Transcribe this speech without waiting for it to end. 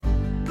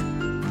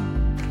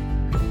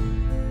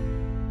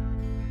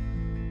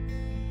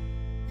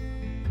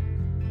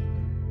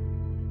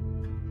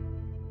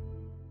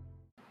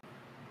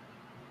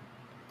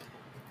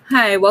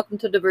Hi, welcome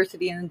to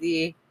Diversity in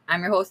D.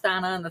 I'm your host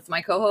Anna, and that's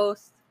my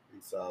co-host.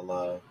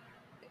 So,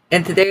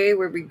 And today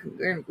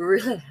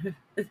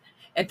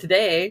and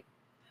today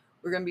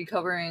we're gonna be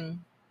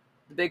covering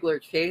the Big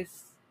Lurch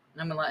case.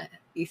 And I'm gonna let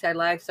Eastside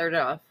Live start it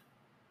off.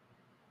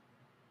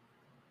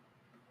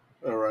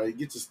 all right,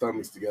 get your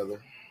stomachs together.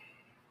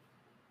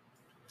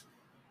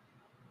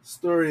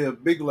 Story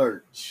of Big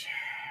Lurch.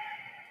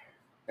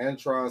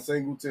 Antron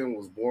Singleton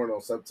was born on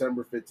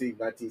September 15,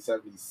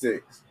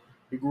 1976.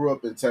 He grew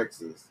up in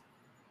Texas.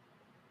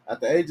 At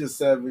the age of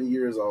 7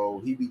 years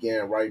old, he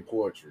began writing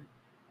poetry.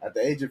 At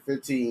the age of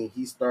 15,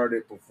 he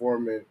started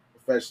performing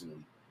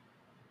professionally.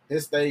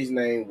 His stage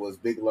name was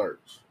Big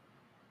Lurch,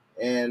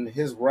 and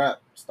his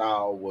rap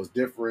style was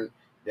different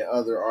than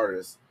other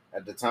artists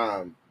at the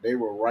time. They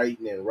were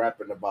writing and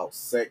rapping about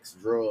sex,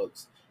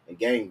 drugs, and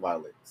gang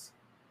violence.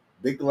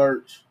 Big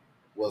Lurch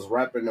was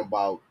rapping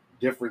about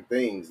different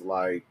things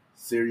like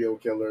serial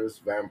killers,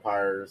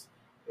 vampires,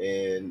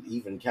 and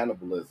even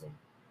cannibalism.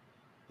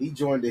 He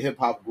joined the hip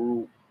hop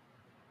group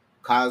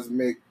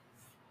Cosmic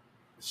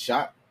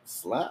Shot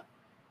Slap.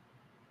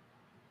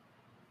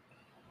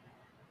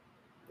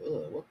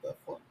 What the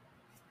fuck?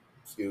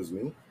 Excuse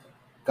me.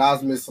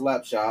 Cosmic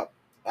Slap Shop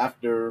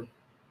after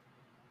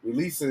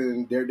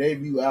releasing their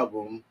debut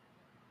album,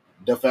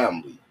 The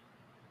Family.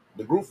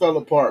 The group fell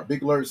apart.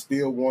 Big Lurch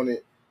still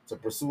wanted to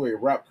pursue a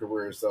rap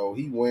career, so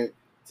he went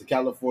to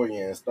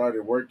California and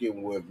started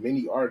working with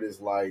many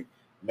artists like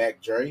Mac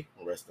Dre,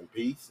 rest in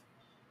peace,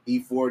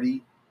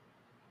 E40,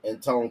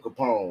 and Tone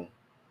Capone.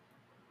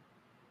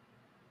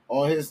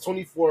 On his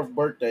 24th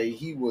birthday,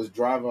 he was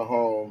driving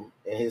home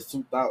in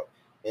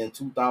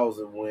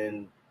 2000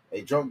 when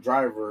a drunk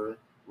driver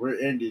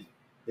rear-ended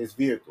his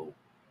vehicle.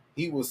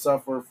 He would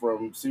suffer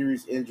from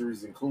serious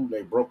injuries, including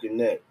a broken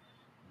neck.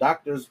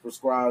 Doctors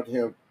prescribed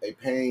him a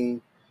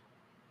pain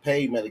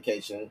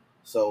medication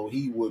so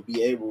he would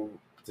be able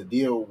to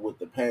deal with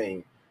the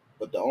pain.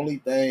 But the only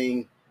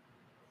thing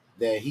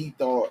that he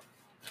thought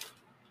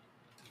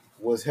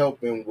was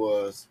helping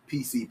was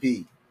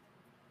PCP.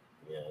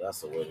 Yeah,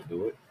 that's the way to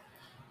do it.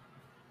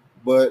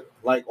 But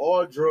like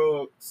all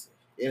drugs,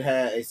 it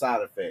had a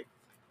side effect.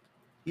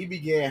 He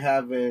began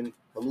having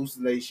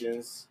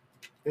hallucinations.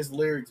 His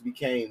lyrics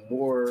became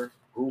more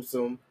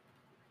gruesome.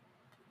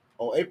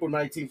 On April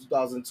 19th,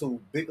 2002,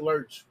 Big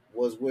Lurch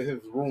was with his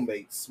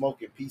roommates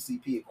smoking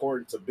PCP,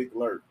 according to Big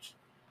Lurch.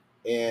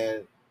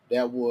 And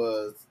that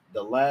was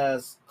the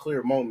last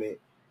clear moment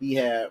he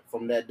had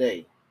from that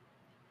day.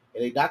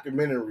 In a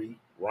documentary,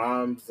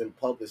 Rhymes and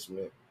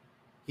Publishment,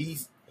 he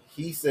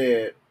he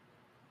said,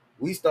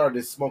 "We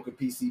started smoking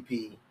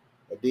PCP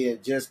and then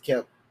just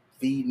kept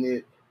feeding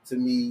it to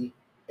me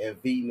and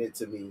feeding it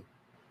to me.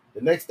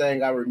 The next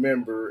thing I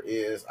remember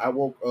is I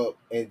woke up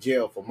in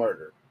jail for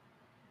murder."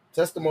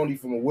 Testimony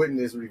from a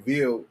witness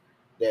revealed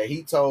that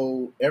he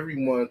told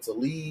everyone to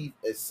leave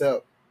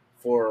except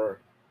for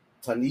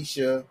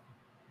Tanisha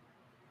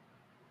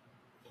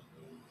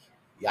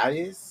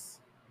Yais,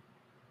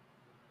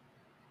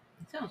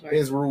 Sounds right.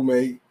 his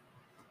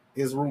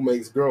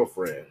roommate's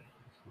girlfriend.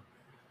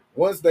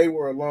 Once they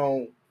were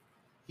alone,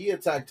 he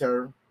attacked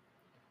her.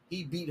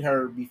 He beat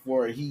her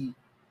before he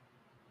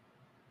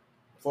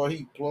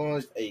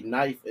plunged a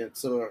knife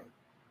into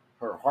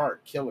her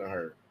heart, killing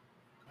her.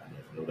 I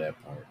never knew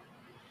that part.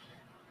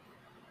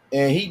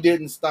 And he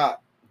didn't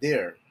stop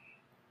there.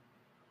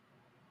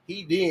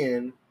 He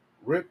then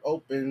ripped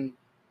open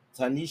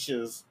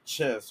Tanisha's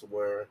chest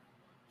where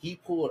he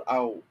pulled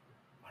out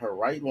her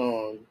right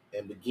lung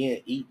and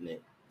began eating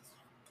it.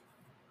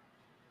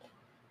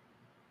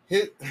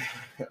 His,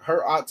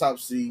 her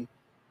autopsy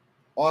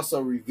also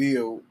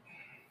revealed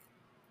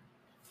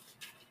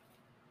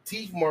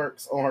teeth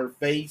marks on her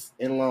face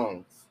and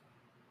lungs.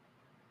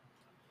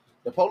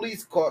 The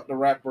police caught the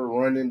rapper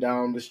running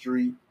down the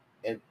street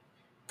and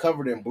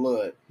covered in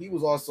blood. He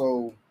was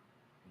also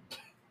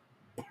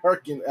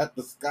barking at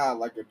the sky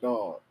like a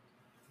dog.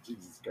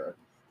 Jesus Christ.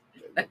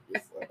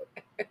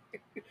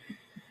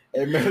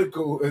 A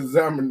medical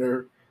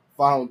examiner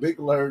found Big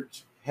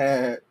Lurch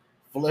had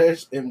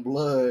flesh and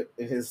blood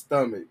in his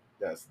stomach.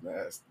 That's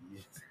nasty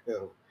as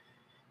hell.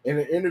 In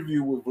an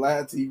interview with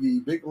Vlad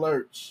TV, Big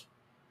Lurch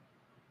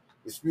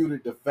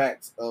disputed the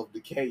facts of the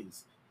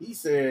case. He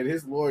said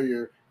his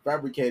lawyer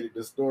fabricated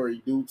the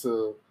story due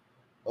to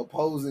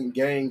opposing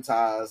gang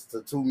ties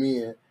to two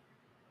men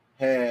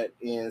had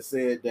and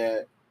said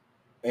that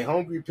a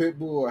hungry pit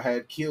bull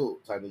had killed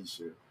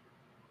Tanisha.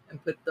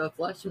 And put the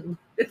flesh and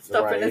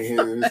stuff in Right, his in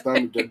stomach. his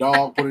stomach. The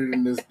dog put it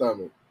in his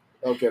stomach.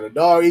 Okay, the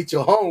dog eat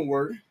your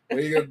homework,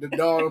 but you got the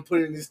dog and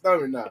put it in his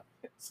stomach now.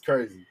 It's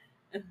crazy.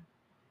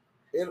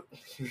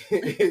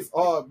 It's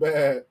all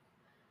bad.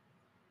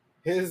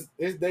 His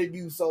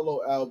debut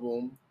solo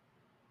album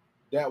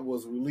that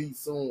was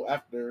released soon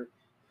after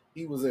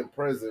he was in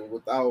prison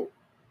without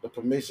the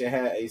permission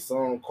had a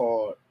song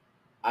called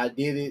 "I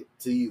Did It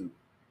to You."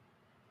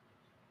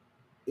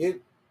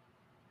 It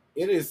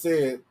it is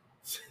said,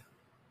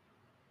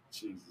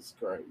 Jesus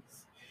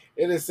Christ,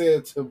 it is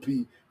said to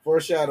be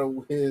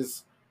foreshadow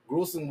his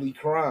gruesomely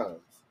crimes.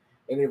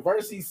 And in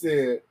verse he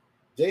said,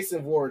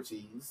 Jason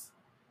Voorhees,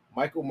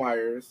 Michael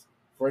Myers,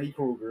 Freddy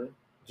Krueger,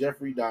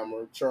 Jeffrey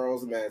Dahmer,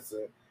 Charles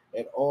Manson,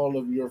 and all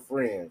of your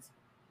friends.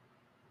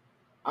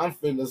 I'm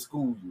finna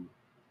school you.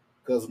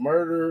 Cause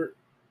murder's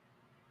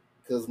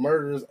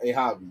a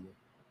hobby.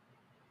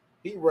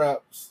 He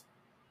raps,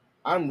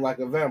 I'm like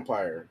a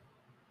vampire.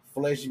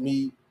 Flesh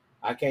meat,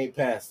 I can't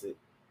pass it.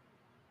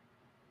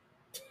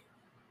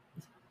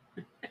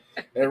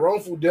 A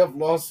wrongful death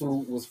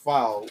lawsuit was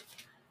filed,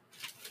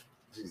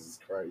 Jesus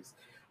Christ,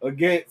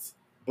 against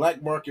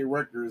Black Market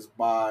Records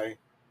by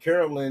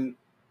Carolyn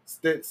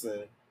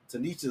Stinson,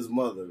 Tanisha's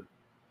mother,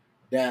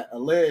 that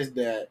alleged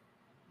that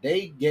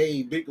they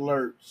gave Big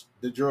Lurch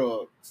to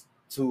drugs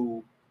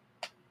to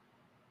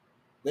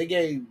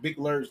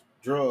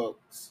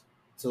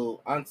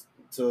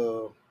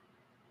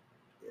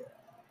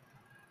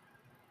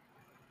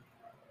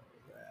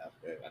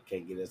I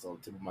can't get this on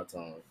the tip of my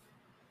tongue.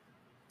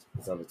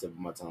 It's on the tip of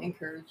my tongue.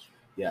 Encourage.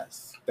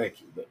 Yes,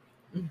 thank you.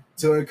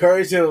 To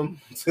encourage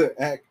him to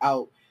act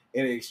out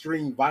in an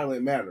extreme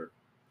violent manner,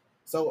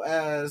 so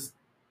as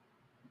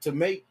to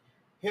make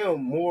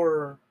him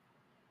more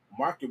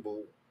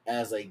marketable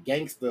as a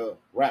gangster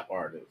rap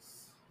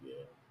artist.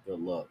 Yeah,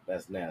 good luck.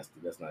 That's nasty.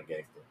 That's not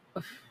gangster.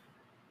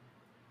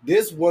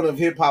 This one of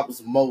hip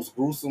hop's most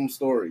gruesome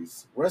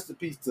stories. Rest in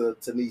peace to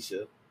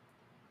Tanisha.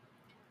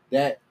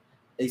 That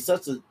is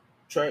such a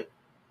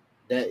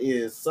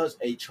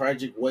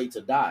tragic way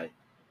to die.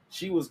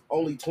 She was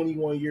only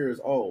 21 years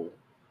old.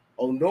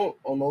 On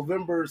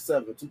November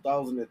 7,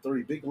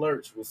 2003, Big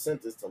Lurch was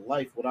sentenced to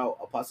life without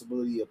a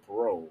possibility of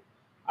parole.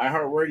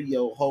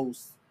 iHeartRadio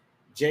host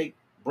Jake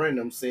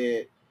Brenham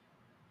said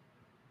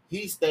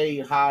he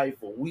stayed high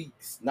for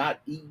weeks, not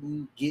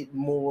eating, getting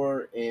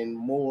more and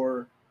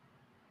more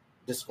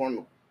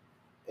disgruntled,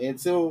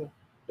 until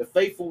the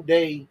fateful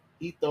day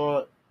he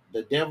thought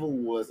the devil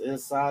was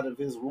inside of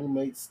his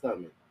roommate's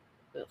stomach.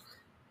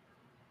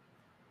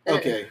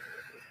 Okay,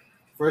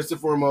 first and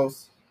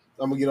foremost,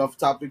 I'm going to get off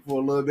topic for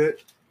a little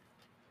bit.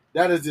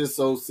 That is just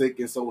so sick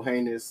and so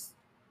heinous.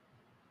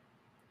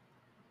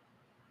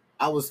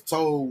 I was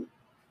told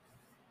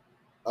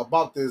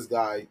about this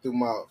guy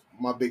through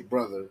my big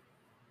brother,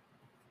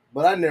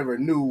 but I never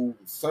knew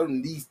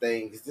certain these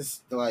things.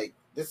 This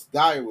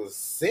guy was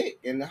sick,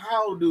 and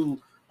how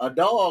do a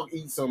dog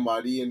eat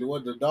somebody, and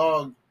what the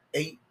dog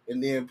ate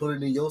and then put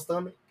it in your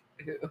stomach?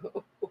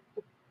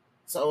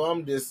 So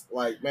I'm just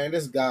like, man,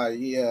 this guy,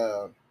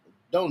 yeah,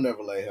 don't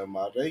never let him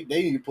out. They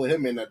need to put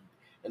him in a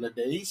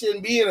he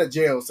shouldn't be in a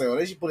jail cell.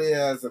 They should put his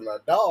ass in a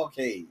dog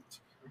cage.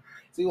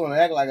 So you want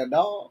to act like a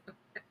dog?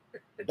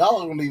 The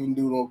dog don't even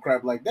do no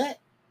crap like that.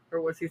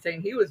 Or was he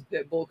saying he was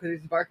Pitbull because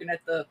he's barking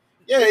at the...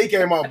 Yeah, he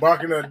came out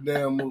barking at the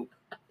damn move.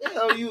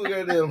 Yeah, you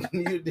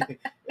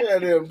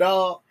damn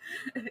dog.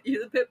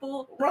 You the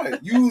Pitbull?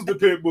 Right, use the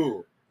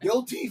Pitbull.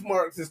 Your teeth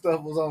marks and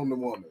stuff was on the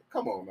woman.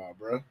 Come on now,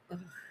 bro.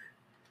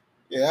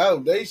 Yeah,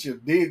 they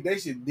should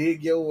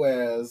dig your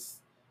ass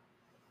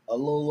a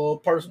little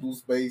personal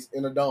space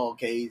in a dog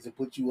cage and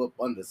put you up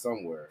under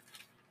somewhere.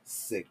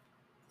 Sick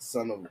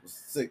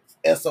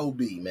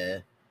SOB,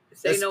 man.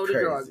 Say no to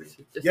drugs.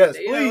 Yes,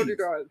 say please. No to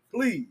drugs.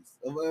 Please.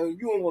 If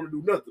you don't want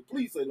to do nothing,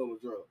 please say no to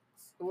drugs.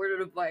 A word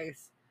of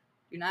advice: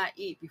 do not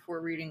eat before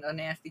reading a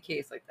nasty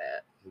case like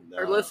that,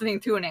 or listening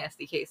to a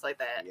nasty case like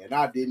that. Yeah, and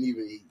I didn't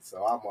even eat,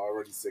 so I'm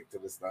already sick to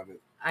the stomach.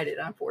 I did,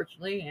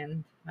 unfortunately,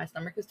 and my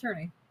stomach is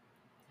turning.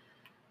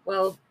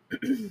 Well,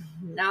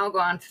 now I'll go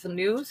on to some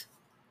news.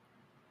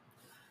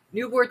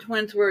 Newborn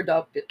twins were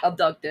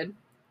abducted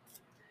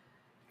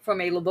from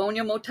a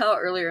Livonia motel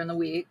earlier in the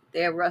week.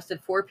 They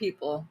arrested 4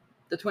 people.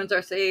 The twins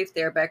are safe.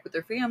 They are back with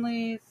their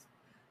families.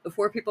 The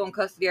 4 people in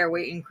custody are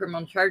waiting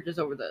criminal charges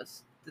over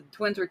this. The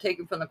twins were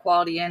taken from the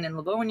Quality Inn in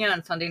Livonia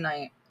on Sunday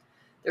night.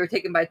 They were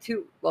taken by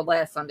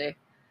last Sunday.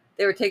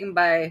 They were taken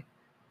by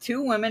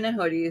 2 women in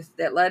hoodies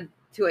that led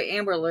to an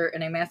Amber Alert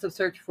and a massive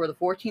search for the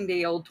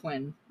 14-day-old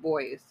twin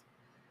boys.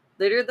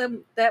 Later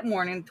that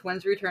morning, the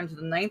twins returned to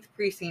the 9th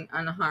precinct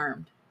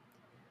unharmed.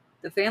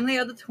 The family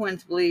of the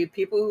twins believe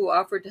people who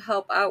offered to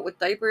help out with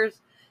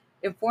diapers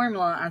and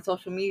formula on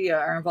social media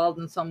are involved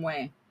in some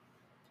way.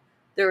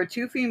 There were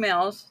 2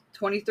 females,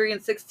 23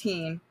 and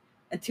 16,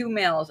 and 2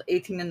 males,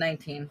 18 and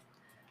 19,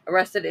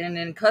 arrested and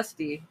in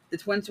custody. The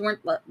twins were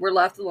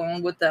left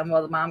alone with them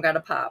while the mom got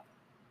a pop.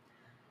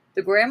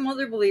 The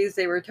grandmother believes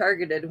they were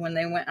targeted when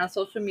they went on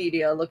social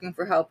media looking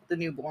for help with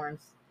the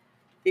newborns.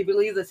 They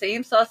believe the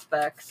same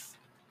suspects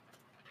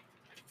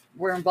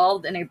were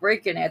involved in a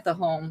break-in at the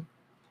home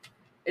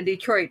in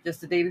Detroit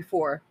just the day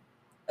before.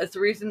 That's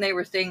the reason they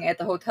were staying at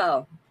the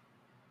hotel.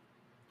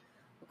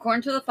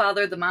 According to the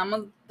father, the mom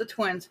of the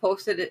twins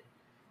posted it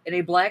in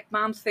a Black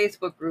Moms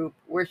Facebook group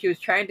where she was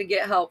trying to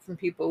get help from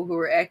people who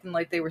were acting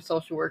like they were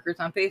social workers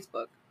on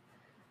Facebook.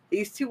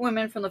 These 2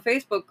 women from the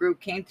Facebook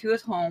group came to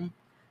his home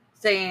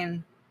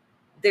saying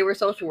they were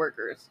social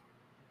workers.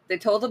 They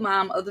told the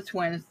mom of the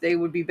twins they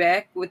would be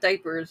back with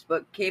diapers,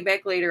 but came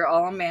back later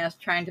all en masse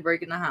trying to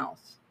break in the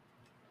house.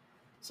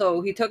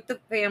 So he took the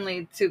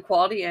family to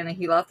Quality Inn and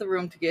he left the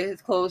room to get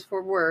his clothes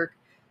for work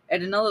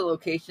at another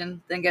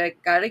location, then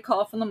got a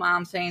call from the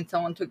mom saying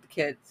someone took the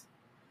kids.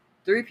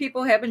 3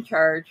 people have been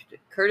charged: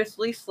 Curtis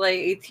Lee Slay,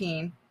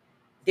 18,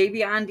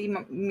 Davion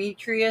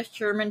Demetrius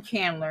Sherman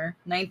Chandler,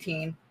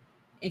 19,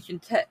 and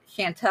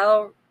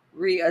Chantel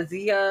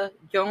Riazia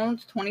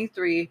Jones,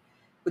 23,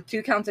 with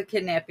 2 counts of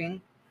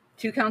kidnapping,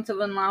 2 counts of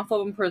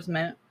unlawful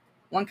imprisonment,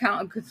 1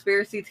 count of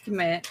conspiracy to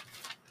commit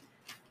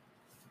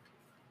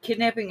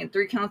kidnapping, and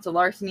 3 counts of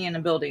larceny in a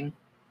building.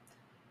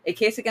 A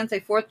case against a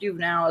 4th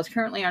juvenile is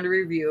currently under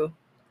review.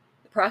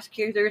 The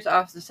prosecutor's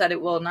office said it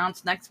will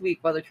announce next week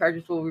whether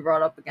charges will be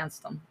brought up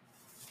against them.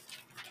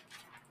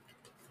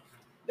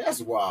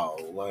 That's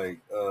wild. Like,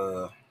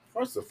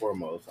 first and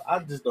foremost, I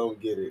just don't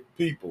get it.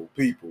 People,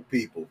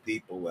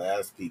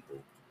 as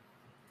people.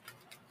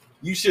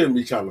 You shouldn't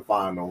be trying to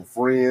find no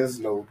friends,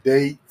 no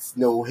dates,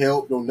 no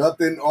help, no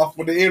nothing off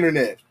of the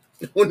internet.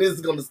 When is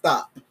it gonna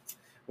stop?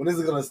 When is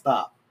it gonna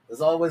stop?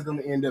 It's always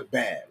gonna end up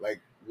bad. Like,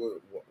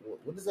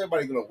 when is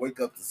everybody gonna wake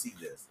up to see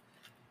this?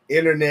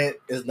 Internet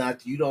is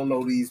not. You don't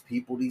know these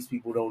people. These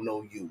people don't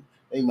know you.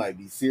 They might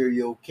be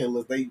serial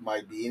killers. They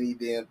might be any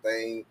damn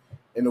thing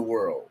in the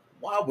world.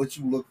 Why would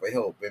you look for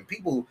help? And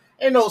people,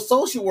 ain't no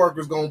social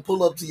workers gonna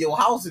pull up to your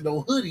house in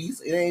no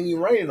hoodies. It ain't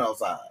even raining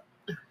outside.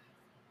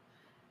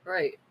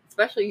 Right.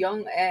 Especially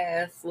young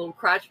ass little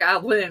crotch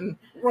goblin.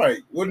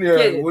 Right. When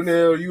the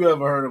hell you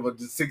ever heard of a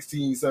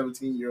 16,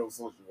 17-year-old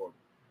social worker?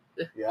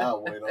 Yeah,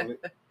 I'll wait on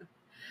it.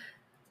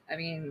 I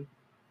mean,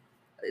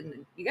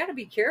 you got to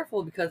be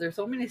careful because there's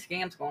so many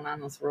scams going on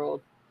in this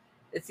world.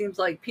 It seems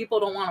like people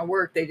don't want to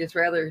work. They just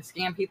rather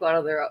scam people out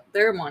of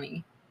their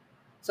money.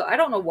 So I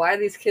don't know why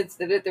these kids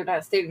did it. They're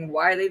not stating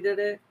why they did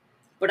it.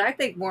 But I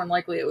think more than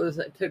likely it was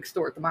to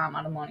extort the mom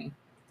out of money.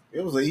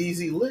 It was an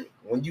easy lick.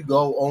 When you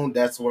go on,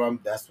 that's what I'm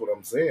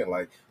saying.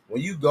 Like,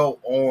 when you go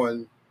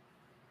on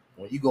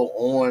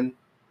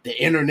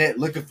the internet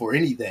looking for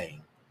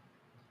anything,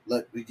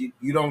 like,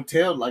 you don't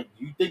tell, like,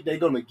 you think they're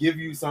gonna give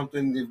you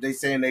something if they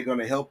saying they're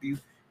gonna help you.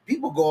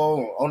 People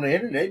go on the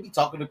internet, they be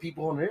talking to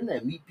people on the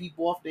internet, meet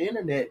people off the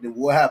internet, then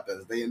what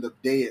happens? They end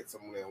up dead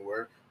somewhere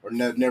or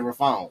never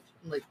found.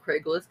 Like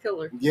Craigslist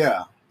killer.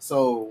 Yeah.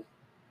 So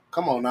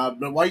come on now.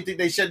 But why you think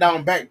they shut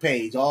down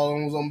Backpage? All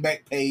was on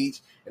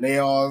Backpage, and they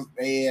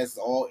ass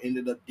all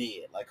ended up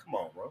dead. Like, come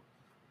on, bro.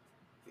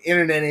 The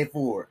internet ain't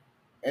for it.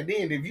 And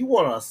then if you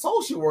want a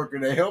social worker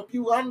to help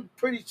you, I'm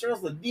pretty sure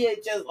it's a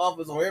DHS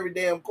office on every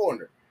damn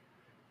corner.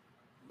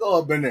 Go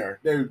up in there.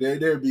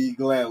 They'll be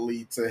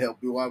gladly to help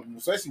you,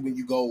 especially when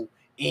you go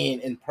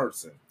in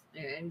person.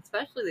 Yeah, and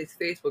especially these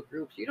Facebook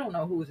groups. You don't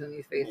know who's in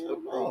these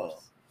Facebook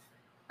groups.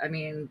 I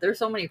mean, there's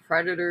so many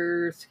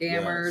predators,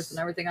 scammers, and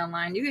everything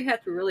online. You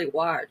have to really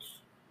watch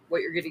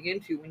what you're getting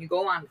into when you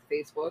go on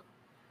Facebook.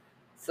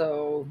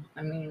 So,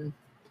 I mean,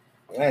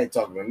 I ain't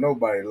talking to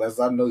nobody unless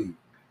I know you.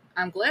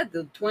 I'm glad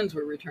the twins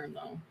were returned,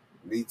 though.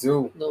 Me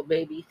too. Little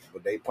babies.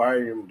 But they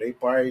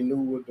probably knew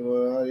what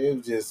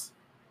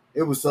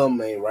it was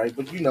something ain't right.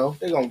 But you know,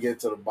 they're gonna get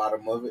to the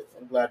bottom of it.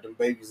 I'm glad them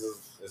babies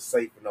is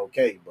safe and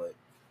okay, but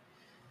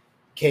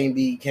can't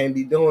be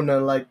doing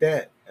nothing like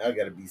that. I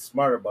gotta be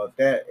smart about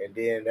that. And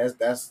then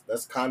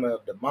that's kind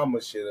of, the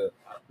mama should have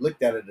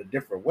looked at it a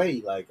different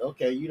way. Like,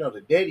 okay, you know,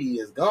 the daddy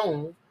is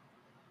gone.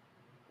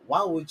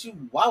 Why would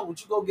you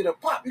go get a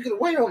pop? You could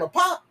have waited on a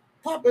pop.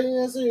 Pop in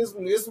there,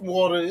 it's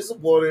water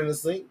in the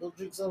sink. Go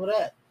drink some of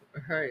that.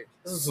 Right.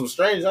 This is some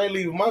strangers. I ain't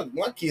leaving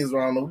my kids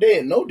around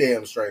no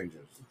damn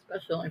strangers.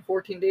 Especially only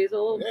 14 days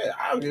old. Yeah,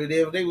 I don't give a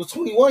damn if they was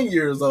 21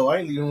 years old. I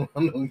ain't leaving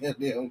around no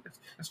goddamn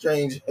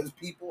strange ass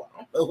people.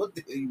 I don't know what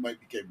the hell you might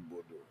be capable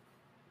of doing.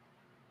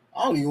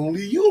 I don't even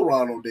leave you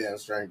around no damn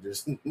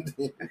strangers.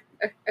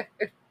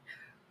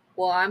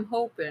 Well, I'm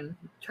hoping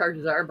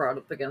charges are brought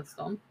up against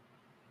them,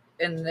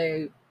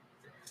 and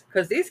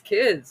because these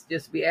kids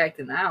just be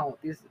acting out.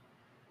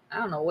 I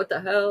don't know what the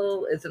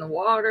hell is in the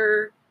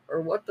water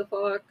or what the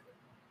fuck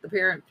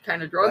the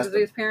kind of drugs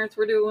these parents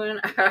were doing.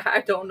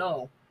 I don't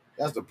know.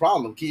 That's the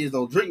problem. Kids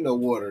don't drink no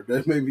water.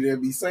 Maybe they'll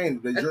be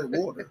saying that they drink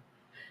water.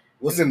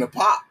 What's in the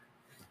pop?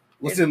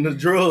 What's in the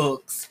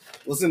drugs?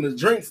 What's in the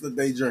drinks that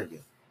they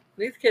drinking?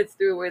 These kids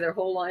threw away their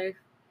whole life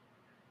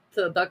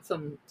to abduct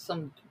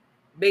some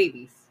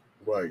babies.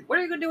 Right. What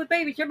are you gonna do with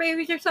babies? You're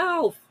babies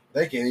yourself.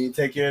 They can't even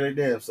take care of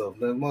their damn self.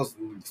 They must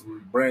be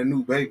some brand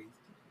new babies.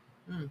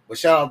 But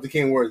shout out to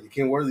Kenworthy.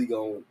 Kenworthy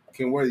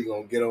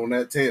gonna get on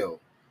that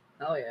tail.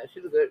 Oh yeah,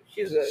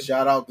 she's good.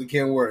 Shout out to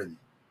Kenworthy.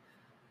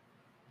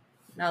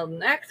 Now the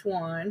next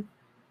one,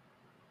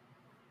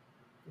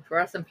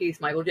 rest in peace,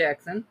 Micheal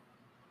Jackson.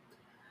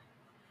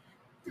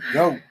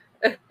 Go.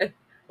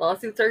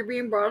 Lawsuits are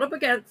being brought up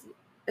against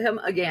him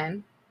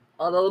again,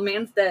 although the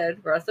man's dead.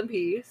 Rest in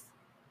peace.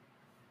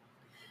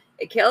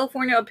 A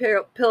California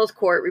appeals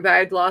court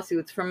revived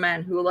lawsuits from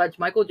men who allege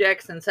Micheal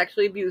Jackson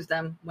sexually abused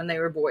them when they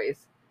were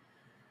boys.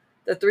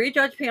 The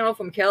 3-judge panel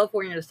from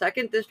California's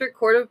 2nd District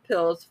Court of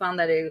Appeals found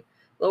that a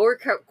lower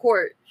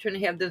court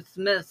shouldn't have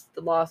dismissed the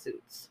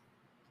lawsuits.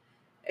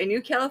 A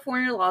new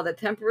California law that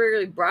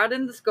temporarily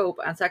broadened the scope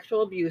on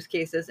sexual abuse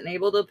cases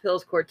enabled the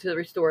appeals court to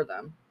restore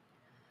them.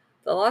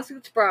 The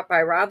lawsuits brought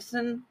by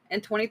Robson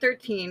in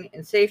 2013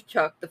 and Safe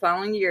Chuck the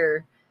following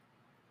year.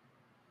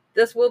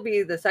 This will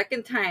be the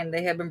second time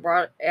they have been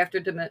brought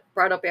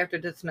up after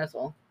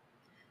dismissal.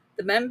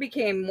 The men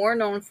became more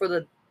known for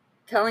the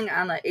telling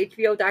on the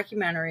HBO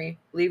documentary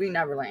Leaving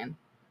Neverland.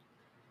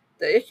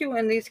 The issue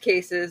in these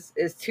cases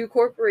is two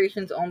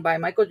corporations owned by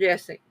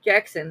Micheal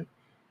Jackson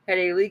had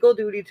a legal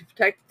duty to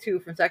protect the two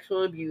from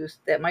sexual abuse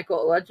that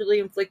Micheal allegedly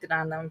inflicted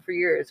on them for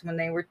years when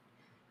they were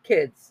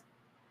kids.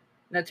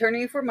 An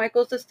attorney for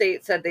Michael's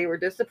estate said they were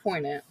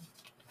disappointed.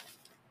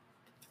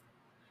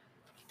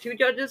 Two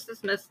judges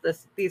dismissed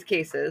these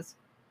cases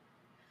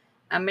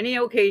on many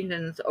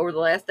occasions over the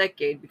last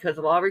decade because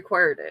the law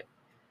required it.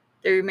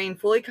 They remain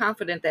fully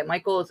confident that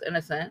Micheal is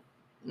innocent.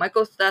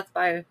 Micheal's death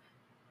by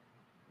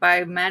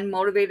men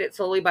motivated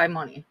solely by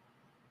money.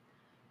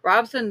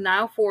 Robson,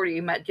 now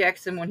 40, met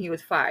Jackson when he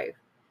was 5.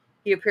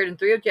 He appeared in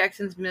 3 of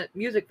Jackson's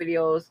music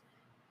videos,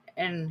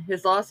 and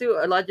his lawsuit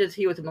alleges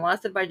he was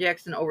molested by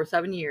Jackson over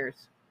 7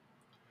 years.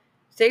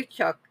 Safe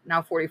Chuck,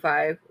 now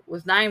 45,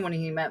 was 9 when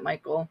he met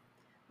Micheal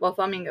while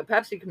filming a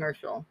Pepsi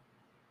commercial.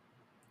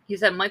 He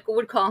said Micheal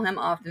would call him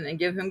often and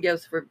give him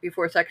gifts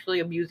before sexually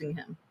abusing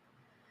him.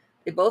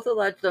 They both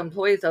allege the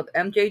employees of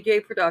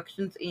MJJ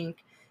Productions, Inc.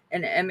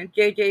 and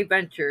MJJ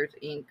Ventures,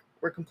 Inc.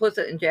 were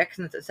complicit in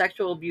Jackson's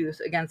sexual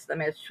abuse against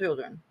them as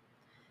children.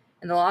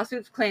 And the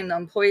lawsuits claim the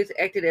employees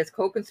acted as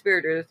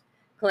co-conspirators,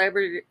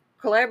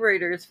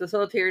 collaborators,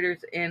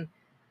 facilitators, and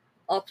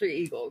alter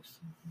egos.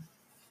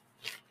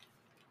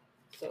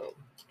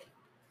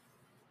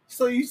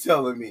 So you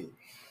telling me?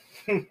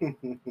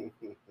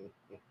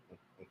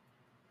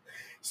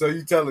 So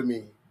you telling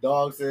me?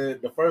 Dog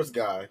said the first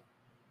guy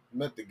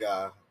met the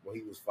guy when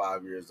he was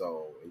 5 years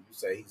old, and you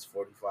say he's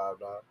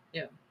 45 now.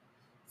 Yeah.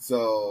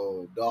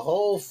 So the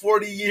whole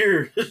 40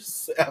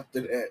 years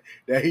after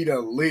that he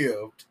done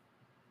lived.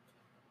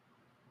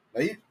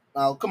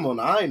 Now come on,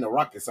 I ain't a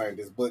rocket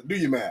scientist, but do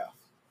your math.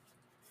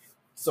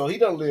 So he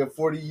done lived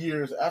 40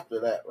 years after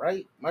that,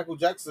 right? Micheal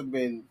Jackson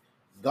been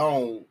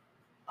gone,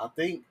 I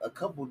think, a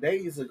couple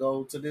days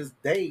ago to this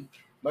day.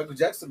 Micheal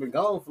Jackson been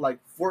gone for like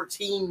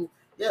 14,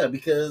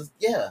 because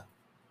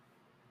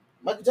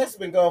Micheal Jackson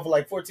been gone for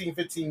like 14,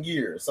 15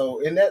 years. So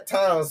in that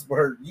time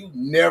spurt, you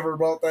never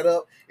brought that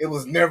up. It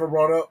was never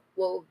brought up.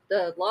 Well,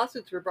 the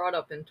lawsuits were brought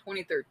up in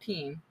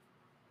 2013.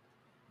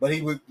 But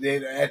he was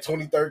at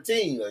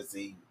 2013, let's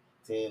see,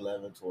 10,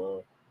 11,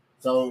 12.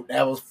 So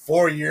that was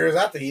 4 years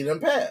after he done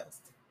passed.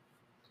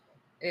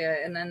 Yeah,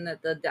 and then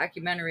the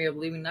documentary of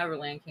Leaving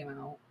Neverland came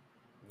out.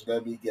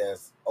 Let me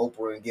guess,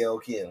 Oprah and Gail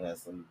Kim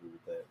has something to do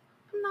with that.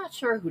 I'm not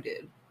sure who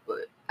did,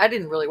 but I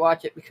didn't really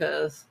watch it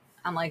because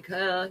I'm like,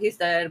 he's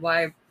dead.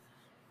 Why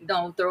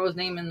don't throw his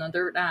name in the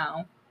dirt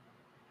now?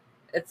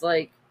 It's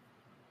like,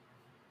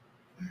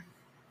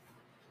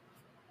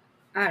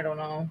 I don't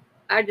know.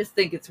 I just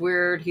think it's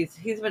weird.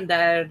 He's been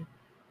dead.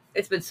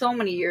 It's been so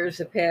many years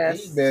have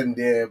passed. He's been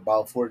dead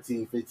about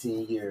 14,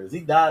 15 years. He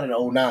died in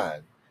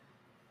 2009.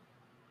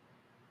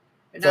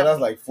 So that's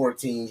like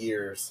 14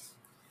 years.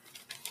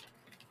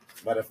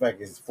 Matter of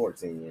fact, it's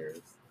 14 years.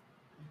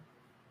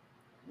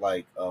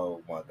 Like,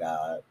 oh my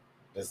God.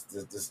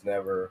 This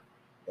never.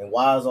 And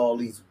why is all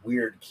these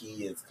weird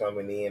kids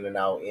coming in and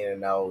out, in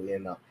and out, in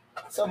and out?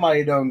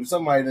 Somebody done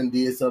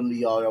did something to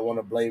y'all. Y'all want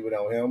to blame it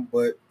on him.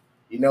 But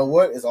you know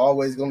what? It's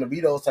always going to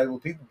be those type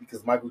of people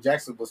because Micheal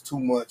Jackson was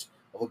too much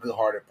of a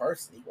good-hearted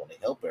person. He wanted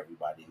to help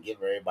everybody and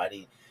give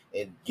everybody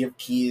and give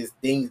kids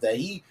things that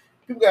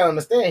people got to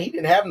understand. He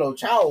didn't have no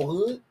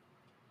childhood.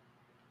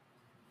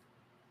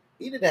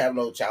 He didn't have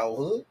no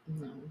childhood.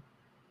 No.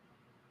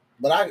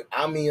 But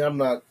I'm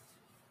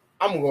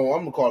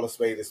gonna call a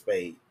spade a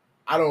spade.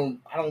 I don't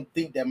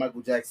think that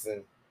Micheal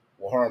Jackson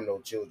will harm no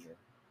children.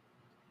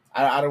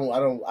 I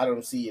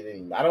don't see it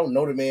anymore. I don't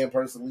know the man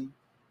personally.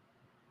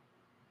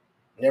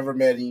 Never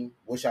met him.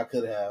 Wish I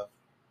could have.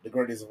 The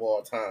greatest of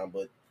all time,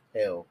 but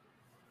hell,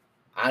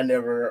 I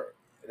never.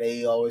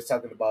 They always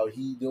talking about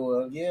he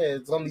doing. Yeah,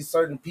 it's only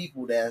certain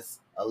people that's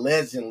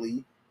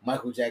allegedly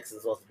Micheal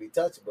Jackson's supposed to be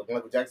touching, but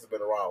Micheal Jackson's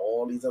been around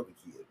all these other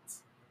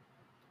kids.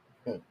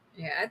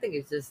 Yeah, I think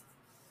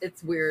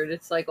it's weird.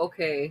 It's like,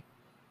 okay,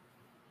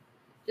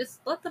 just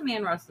let the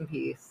man rest in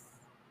peace.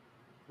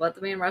 Let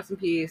the man rest in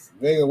peace.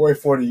 They ain't gonna wait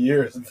 40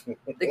 years.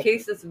 The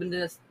case has been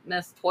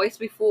dismissed twice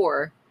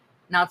before.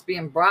 Now it's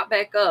being brought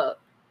back up,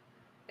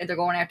 and they're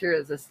going after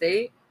his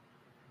estate.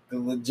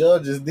 The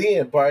judges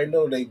then probably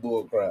know they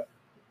bull crap.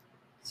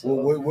 So,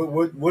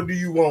 what do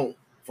you want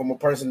from a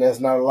person that's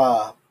not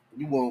alive?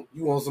 You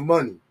want some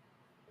money.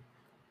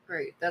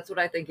 Right. That's what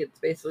I think it's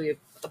basically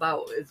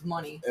about is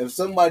money. If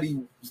somebody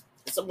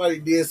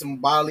did some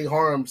bodily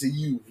harm to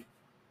you,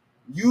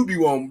 you be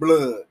wanting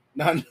blood,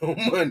 not no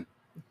money.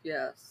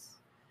 Yes.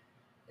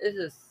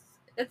 It's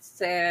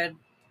sad.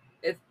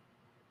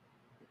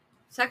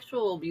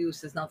 Sexual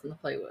abuse is nothing to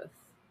play with.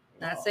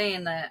 Not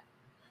saying that.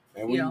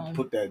 And when you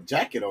put that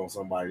jacket on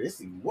somebody,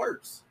 it's even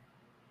worse.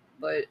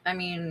 But I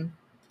mean,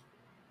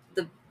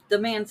 the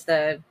man's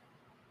dead.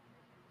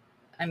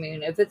 I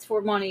mean, if it's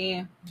for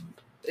money,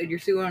 and you're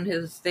suing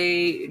his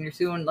estate, and you're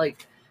suing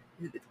like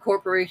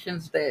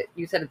corporations that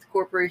you said it's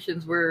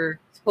corporations were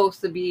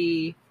supposed to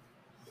be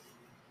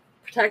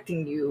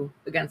protecting you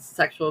against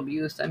sexual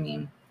abuse. I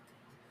mean,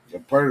 A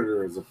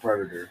predator is a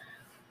predator.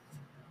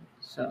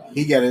 so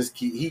He got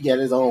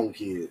his own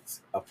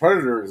kids. A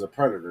predator is a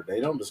predator.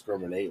 They don't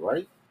discriminate,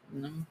 right?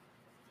 mm,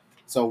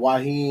 So why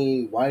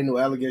ain't no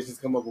allegations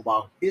come up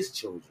about his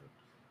children?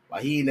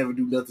 Why he ain't never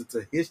do nothing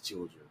to his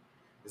children?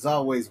 It's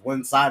always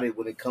one sided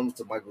when it comes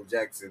to Micheal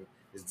Jackson.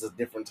 It's a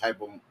different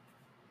type of.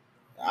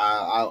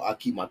 I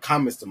keep my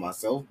comments to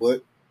myself,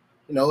 but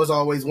it's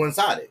always one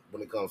sided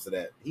when it comes to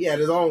that. He had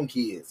his own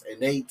kids, and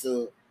they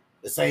to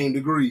the same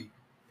degree,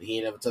 but he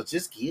ain't never touched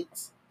his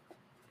kids.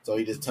 So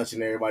he just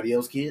touching everybody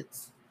else's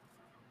kids.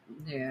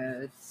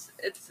 yeah, it's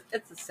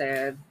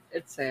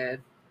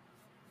sad.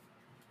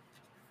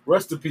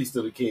 Rest in peace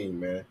to the king,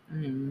 man.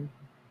 Mm.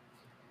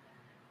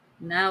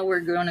 Now we're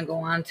going to go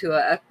on to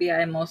a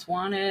FBI most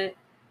wanted,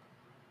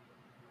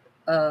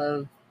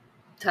 uh,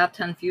 top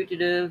 10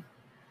 fugitive,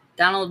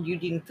 Donald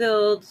Eugene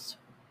Fields,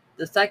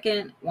 the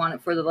second,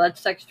 wanted for the alleged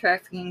sex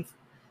trafficking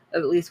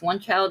of at least one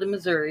child in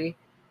Missouri,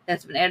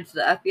 has been added to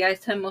the FBI's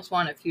 10 most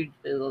wanted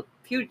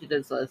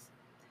fugitives list.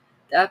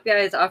 The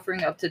FBI is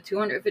offering up to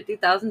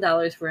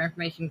 $250,000 for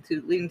information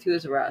leading to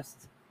his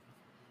arrest.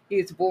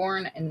 He was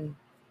born on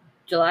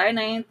July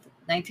 9th,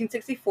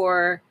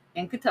 1964,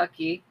 in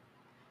Kentucky.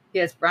 He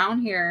has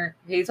brown hair,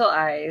 hazel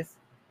eyes.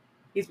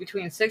 He's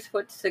between 6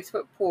 foot to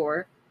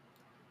 6'4".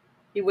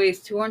 He weighs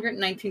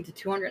 219 to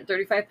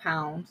 235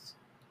 pounds.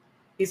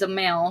 He's a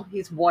male.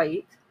 He's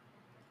white.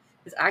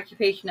 His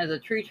occupation is a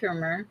tree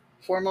trimmer,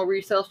 former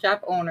resale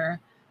shop owner,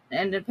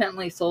 and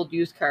independently sold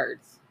used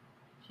cars.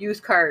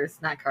 Used cars,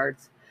 not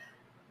cards.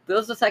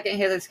 Bills II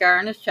has a scar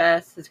on his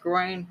chest, his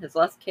groin, his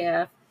left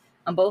calf,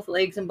 on both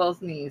legs and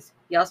both knees.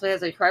 He also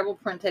has a tribal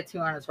print tattoo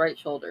on his right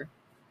shoulder.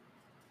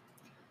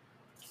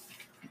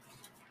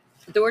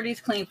 Authorities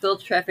claim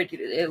Fields trafficked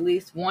at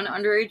least one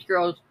underage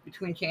girl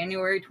between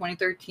January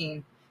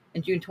 2013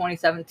 and June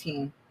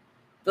 2017.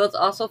 Fields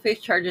also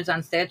faced charges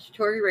on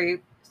statutory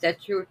rape,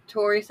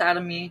 statutory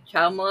sodomy,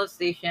 child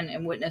molestation,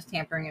 and witness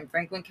tampering in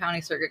Franklin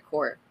County Circuit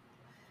Court.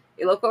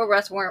 A local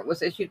arrest warrant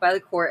was issued by the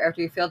court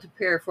after he failed to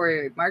appear for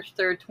a March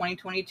 3,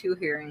 2022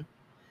 hearing.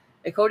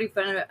 A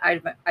co-defendant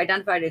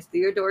identified as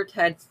Theodore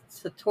Ted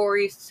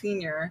Satori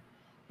Sr.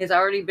 has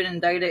already been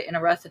indicted and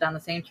arrested on the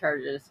same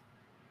charges.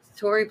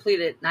 Satori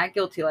pleaded not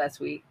guilty last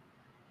week.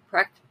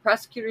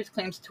 Prosecutors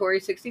claim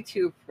Satori,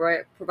 62,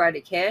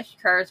 provided cash,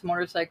 cars,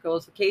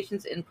 motorcycles,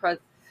 vacations, and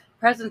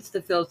presents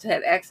to Fields to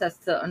have access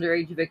to the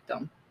underage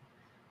victim.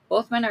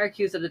 Both men are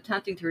accused of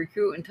attempting to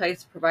recruit,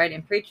 entice, provide,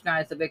 and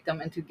patronize the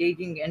victim into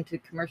engaging into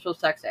commercial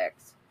sex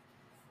acts.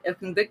 If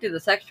convicted, the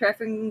sex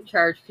trafficking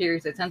charge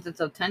carries a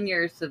sentence of 10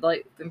 years to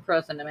life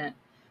imprisonment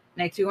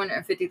and a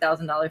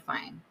 $250,000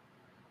 fine.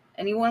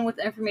 Anyone with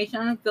information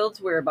on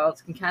Fields'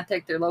 whereabouts can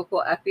contact their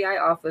local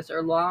FBI office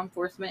or law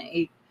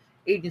enforcement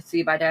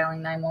agency by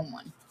dialing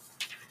 911.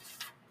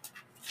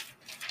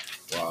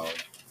 Wow.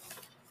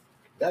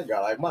 That guy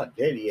like my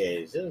daddy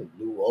age. That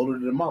dude older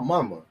than my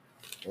mama.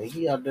 And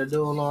he out there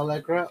doing all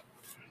that crap.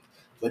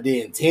 But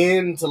then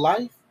 10 to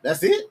life?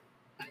 That's it?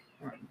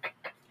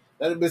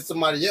 That'd been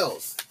somebody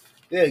else.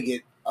 They'll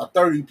get a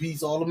 30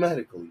 piece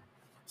automatically.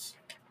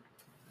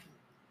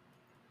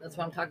 That's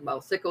what I'm talking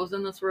about. Sickos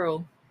in this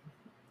world.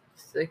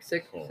 Sick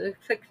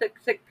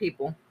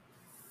people.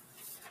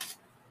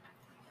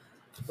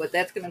 But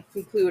that's going to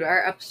conclude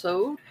our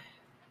episode.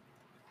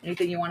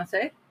 Anything you want to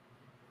say?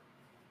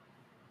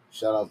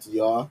 Shout out to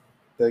y'all.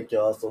 Thank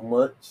y'all so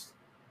much.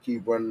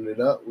 Keep running it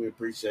up. We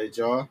appreciate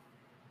y'all.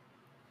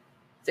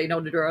 Say no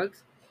to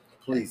drugs.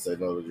 Please say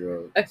no to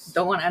drugs.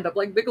 Don't want to end up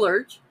like Big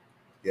Lurch.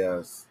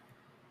 Yes.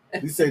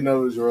 Please say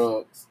no to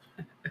drugs.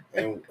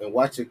 And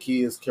watch your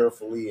kids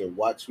carefully and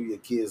watch who your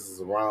kids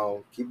is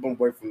around. Keep them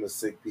away from the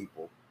sick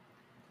people.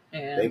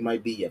 And they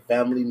might be your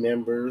family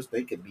members.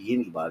 They could be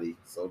anybody.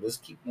 So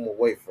just keep them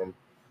away from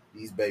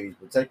these babies.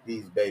 Protect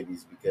these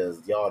babies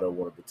because y'all don't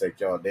want to protect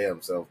y'all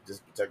damn self.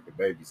 Just protect the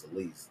babies at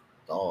least.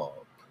 Dog.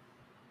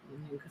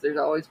 Because there's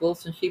always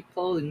wolves in sheep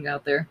clothing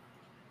out there.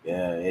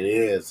 Yeah, it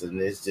is. And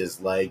it's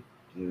just like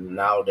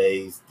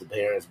nowadays the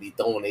parents be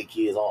throwing their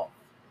kids off.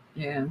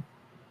 Yeah.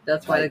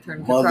 That's why they turn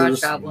into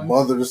crotch goblins.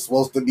 Mothers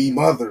supposed to be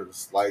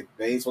mothers. Like,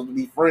 they ain't supposed to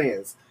be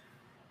friends.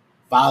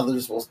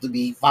 Fathers supposed to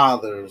be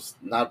fathers,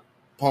 not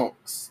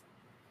punks.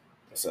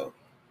 So.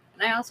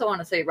 And I also want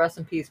to say rest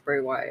in peace, Bray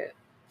Wyatt.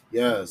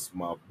 Yes,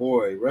 my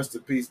boy. Rest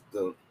in peace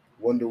to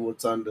Wonder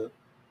Rotunda,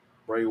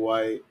 Bray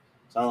Wyatt.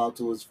 Shout out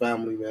to his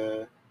family,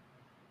 man.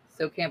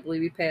 Still can't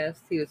believe he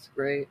passed. He was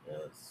great.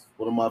 Yes.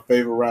 One of my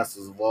favorite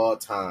wrestlers of all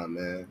time,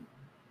 man.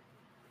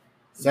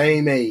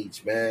 Same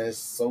age, man. It's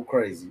so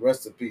crazy.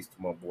 Rest in peace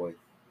to my boy.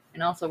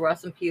 And also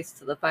rest in peace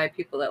to the 5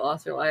 people that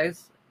lost their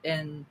lives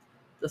in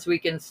this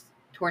weekend's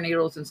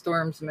tornadoes and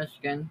storms in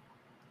Michigan.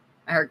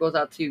 My heart goes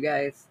out to you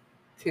guys,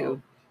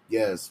 too.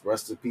 Yes,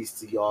 rest in peace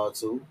to y'all,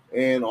 too.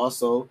 And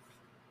also,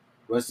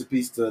 rest in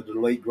peace to the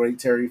late, great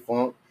Terry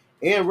Funk.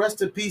 And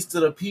rest in peace to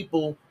the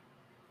people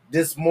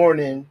this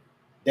morning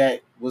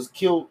that was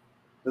killed,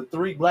 the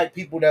 3 black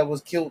people that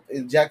was killed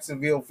in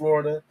Jacksonville,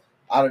 Florida,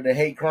 out of the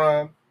hate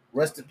crime.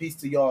 Rest in peace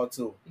to y'all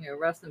too. Yeah,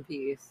 rest in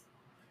peace.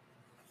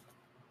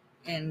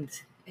 And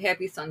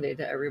happy Sunday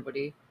to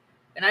everybody.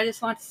 And I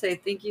just want to say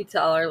thank you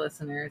to all our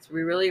listeners.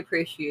 We really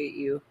appreciate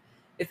you.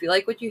 If you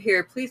like what you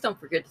hear, please don't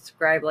forget to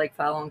subscribe, like,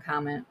 follow, and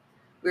comment.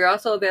 We are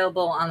also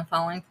available on the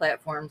following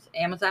platforms: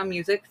 Amazon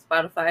Music,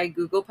 Spotify,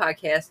 Google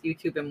Podcasts,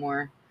 YouTube, and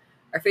more.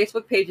 Our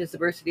Facebook page is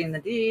Diversity in the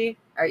D.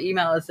 Our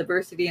email is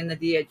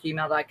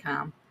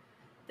diversityinthed@gmail.com.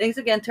 Thanks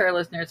again to our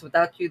listeners.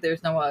 Without you,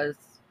 there's no us.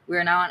 We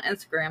are now on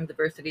Instagram,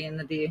 Diversity in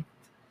the D.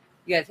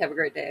 You guys have a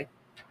great day.